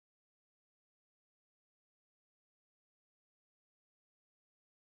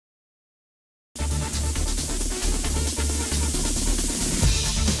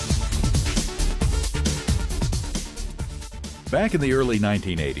Back in the early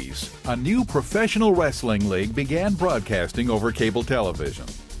 1980s, a new professional wrestling league began broadcasting over cable television.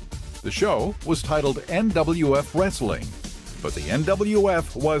 The show was titled NWF Wrestling, but the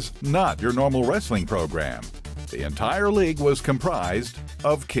NWF was not your normal wrestling program. The entire league was comprised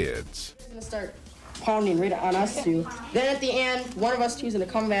of kids. We're gonna start pounding right on us two. Then at the end, one of us two is gonna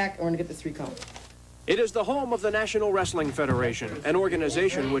come back and we're gonna get the 3 count. It is the home of the National Wrestling Federation, an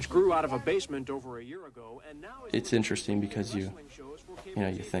organization which grew out of a basement over a year ago, and now it's interesting because you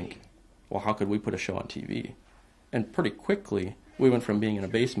think, well, how could we put a show on TV? And pretty quickly, we went from being in a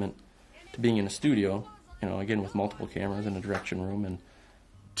basement to being in a studio, again with multiple cameras in a direction room, and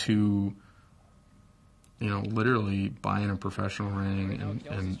to literally buying a professional ring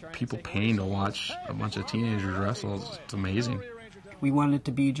and people paying to watch a bunch of teenagers wrestle. It's amazing. We wanted it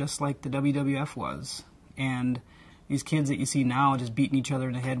to be just like the WWF was. And these kids that you see now just beating each other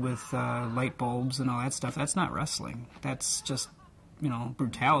in the head with light bulbs and all that stuff, that's not wrestling. That's just,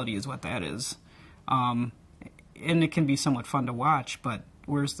 brutality is what that is. And it can be somewhat fun to watch, but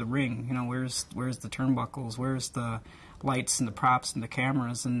where's the ring? Where's the turnbuckles? Where's the lights and the props and the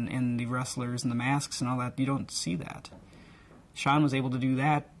cameras and the wrestlers and the masks and all that? You don't see that. Sean was able to do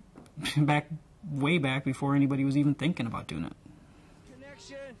that way back before anybody was even thinking about doing it.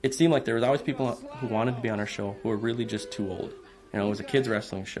 It seemed like there was always people who wanted to be on our show who were really just too old. It was a kids'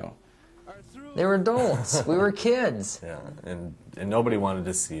 wrestling show. They were adults. We were kids. Yeah, and nobody wanted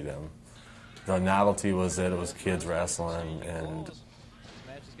to see them. The novelty was that it was kids wrestling, and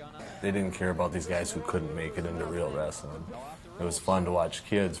they didn't care about these guys who couldn't make it into real wrestling. It was fun to watch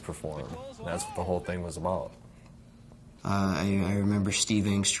kids perform. That's what the whole thing was about. I remember Steve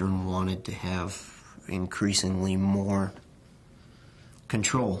Engstrom wanted to have increasingly more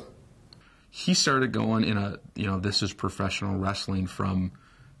control. He started going in a, this is professional wrestling from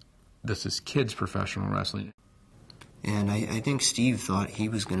this is kids professional wrestling. And I think Steve thought he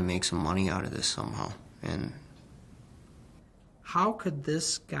was going to make some money out of this somehow. And how could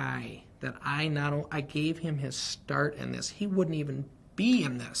this guy that I gave him his start in this, he wouldn't even be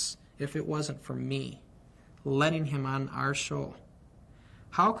in this if it wasn't for me letting him on our show.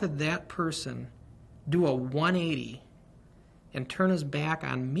 How could that person do a 180 and turn his back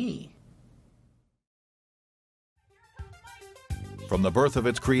on me? From the birth of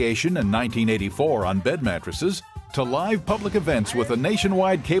its creation in 1984 on bed mattresses, to live public events with a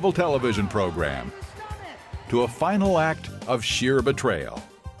nationwide cable television program, to a final act of sheer betrayal.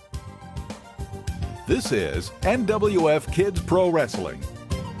 This is NWF Kids Pro Wrestling,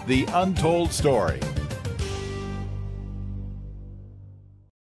 the untold story.